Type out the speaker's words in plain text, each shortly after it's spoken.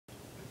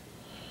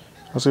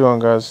How's it going,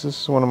 guys?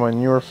 This is one of my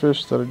newer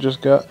fish that I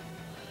just got.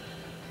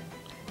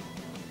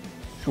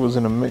 It was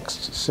in a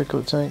mixed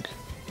cichlid tank.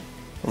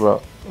 There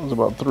was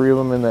about 3 of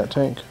them in that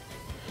tank.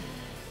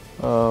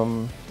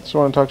 Just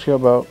want to talk to you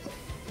about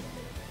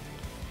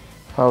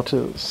how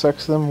to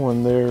sex them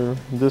when they're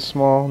this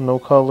small, no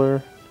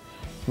color,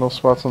 no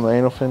spots on the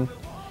anal fin.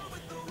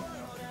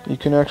 You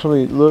can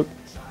actually look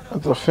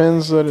at the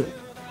fins the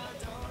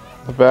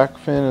back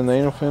fin and the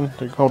anal fin.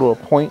 They go to a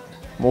point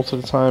most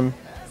of the time.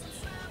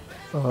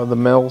 The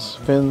male's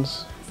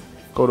fins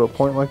go to a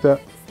point like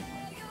that.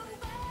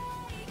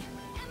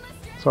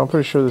 So I'm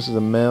pretty sure this is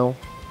a male.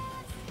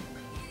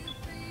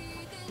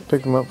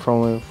 Picked them up for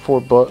only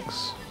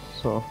 $4,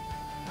 so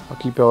I'll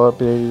keep y'all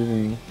updated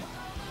and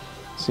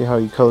see how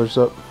he colors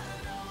up.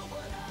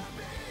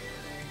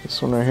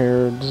 This one right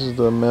here, this is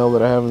the male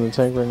that I have in the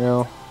tank right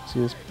now. See,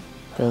 his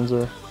fins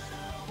are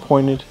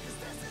pointed.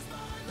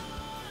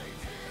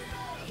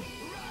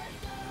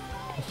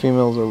 The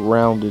females are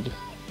rounded.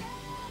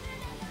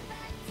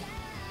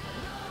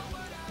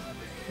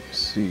 Let's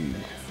see.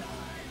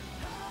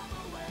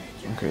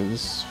 Okay,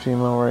 this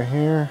female right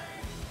here,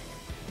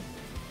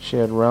 she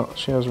has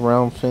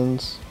round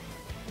fins.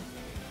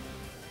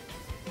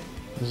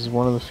 This is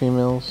one of the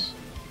females.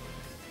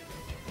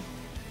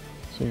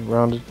 See,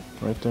 rounded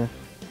right there.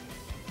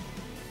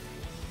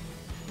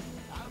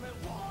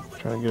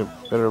 Trying to get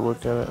a better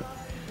look at it.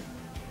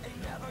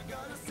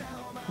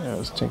 Yeah,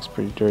 this tank's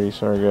pretty dirty.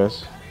 Sorry,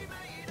 guys.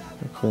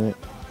 I'll clean it.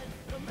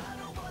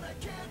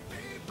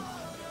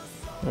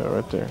 Yeah,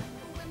 right there.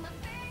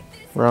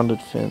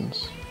 Rounded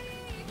fins.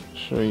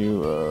 Show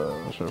you.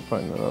 I'll try to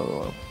find another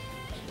one.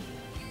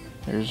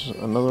 Here's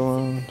another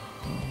one.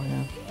 Oh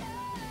man.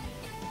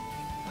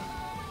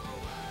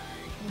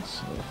 Let's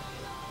see.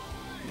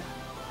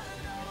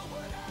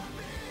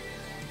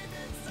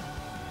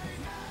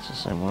 It's the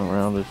same one,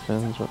 rounded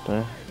fins right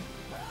there.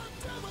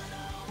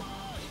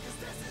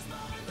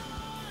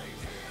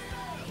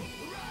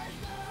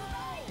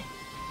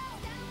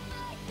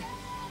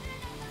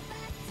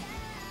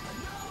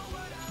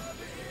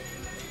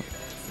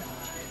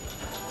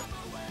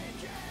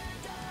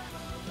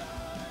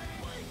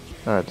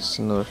 Alright, this is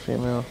another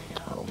female.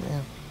 Oh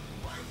man.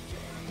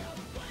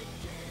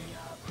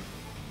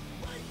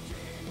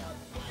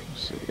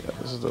 Let's see, yeah,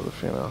 this is the other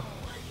female.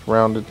 It's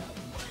rounded.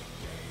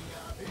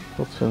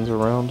 Both fins are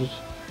rounded.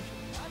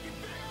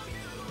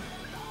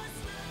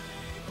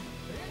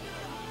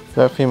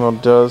 That female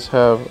does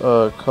have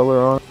color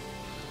on it.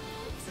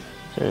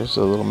 Okay, here's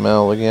a little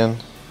male again.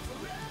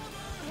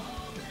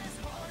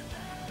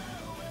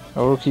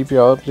 I will keep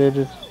y'all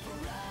updated.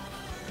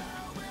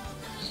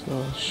 So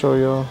I'll show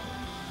y'all.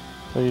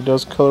 But he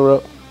does color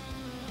up,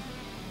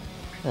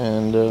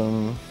 and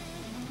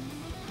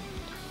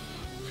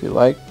if you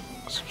like,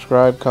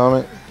 subscribe,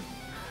 comment.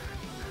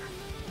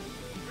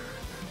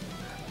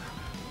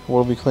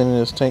 We'll be cleaning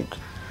this tank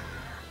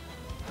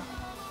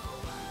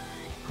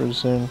pretty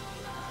soon,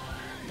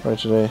 right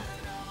today.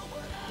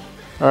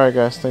 Alright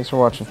guys, thanks for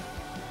watching.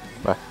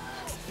 Bye.